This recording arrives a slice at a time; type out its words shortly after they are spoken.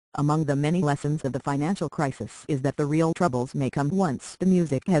Among the many lessons of the financial crisis is that the real troubles may come once the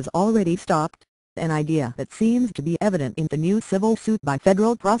music has already stopped, an idea that seems to be evident in the new civil suit by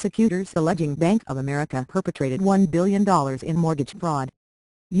federal prosecutors alleging Bank of America perpetrated $1 billion in mortgage fraud.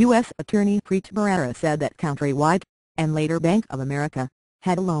 U.S. Attorney Preet Bharara said that Countrywide, and later Bank of America,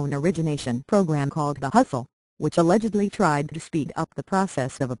 had a loan origination program called The Hustle, which allegedly tried to speed up the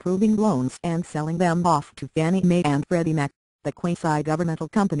process of approving loans and selling them off to Fannie Mae and Freddie Mac, the quasi-governmental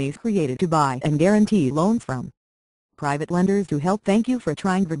companies created to buy and guarantee loans from private lenders to help. Thank you for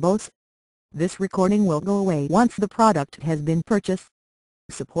trying Verbose. This recording will go away once the product has been purchased.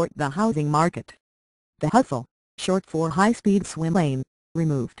 Support the housing market. The Hustle, short for high-speed swim lane,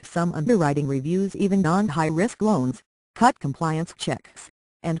 removed some underwriting reviews even on high-risk loans, cut compliance checks,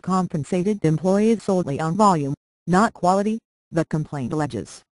 and compensated employees solely on volume, not quality, the complaint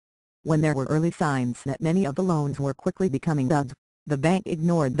alleges. When there were early signs that many of the loans were quickly becoming duds, the bank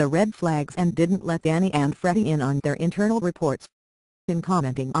ignored the red flags and didn't let Fannie and Freddie in on their internal reports. In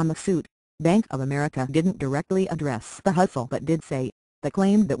commenting on the suit, Bank of America didn't directly address The Hustle but did say, "The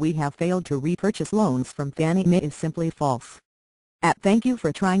claim that we have failed to repurchase loans from Fannie Mae is simply false." Thank you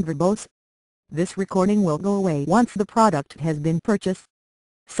for trying Verbose. This recording will go away once the product has been purchased.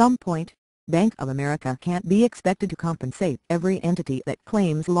 Some point, Bank of America can't be expected to compensate every entity that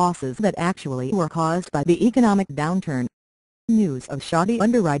claims losses that actually were caused by the economic downturn. News of shoddy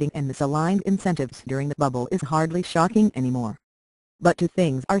underwriting and misaligned incentives during the bubble is hardly shocking anymore. But two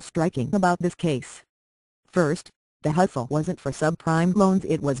things are striking about this case. First, The Hustle wasn't for subprime loans,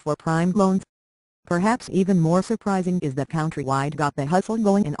 it was for prime loans. Perhaps even more surprising is that Countrywide got The Hustle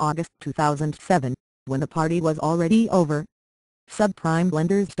going in August 2007, when the party was already over. Subprime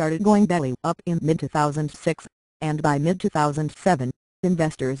lenders started going belly up in mid-2006, and by mid-2007,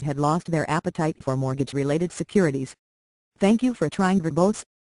 investors had lost their appetite for mortgage-related securities. Thank you for trying Verbose.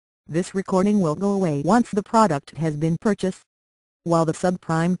 This recording will go away once the product has been purchased. While the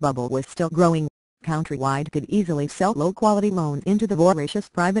subprime bubble was still growing, Countrywide could easily sell low-quality loans into the voracious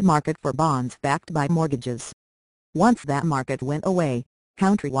private market for bonds backed by mortgages. Once that market went away,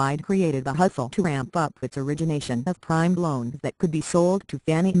 Countrywide created The Hustle to ramp up its origination of prime loans that could be sold to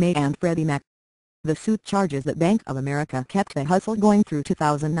Fannie Mae and Freddie Mac. The suit charges that Bank of America kept The Hustle going through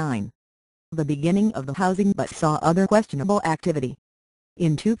 2009, the beginning of the housing but saw other questionable activity.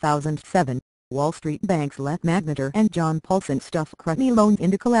 In 2007, Wall Street banks let Magnetar and John Paulson stuff crummy loans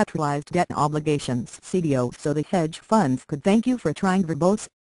into collateralized debt obligations (CDO) so the hedge funds could. Thank you for trying Verbose.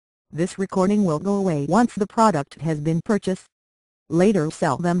 This recording will go away once the product has been purchased. Later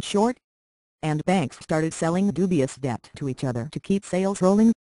sell them short. And banks started selling dubious debt to each other to keep sales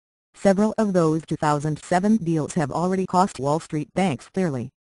rolling. Several of those 2007 deals have already cost Wall Street banks dearly,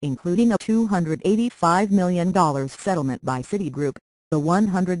 including a $285 million settlement by Citigroup, the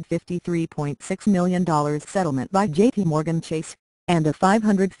 $153.6 million settlement by J.P. Morgan Chase, and a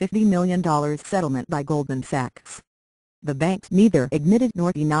 $550 million settlement by Goldman Sachs. The banks neither admitted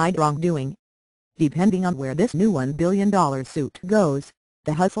nor denied wrongdoing. Depending on where this new $1 billion suit goes,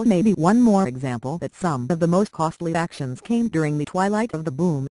 The Hustle may be one more example that some of the most costly actions came during the twilight of the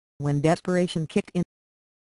boom, when desperation kicked in.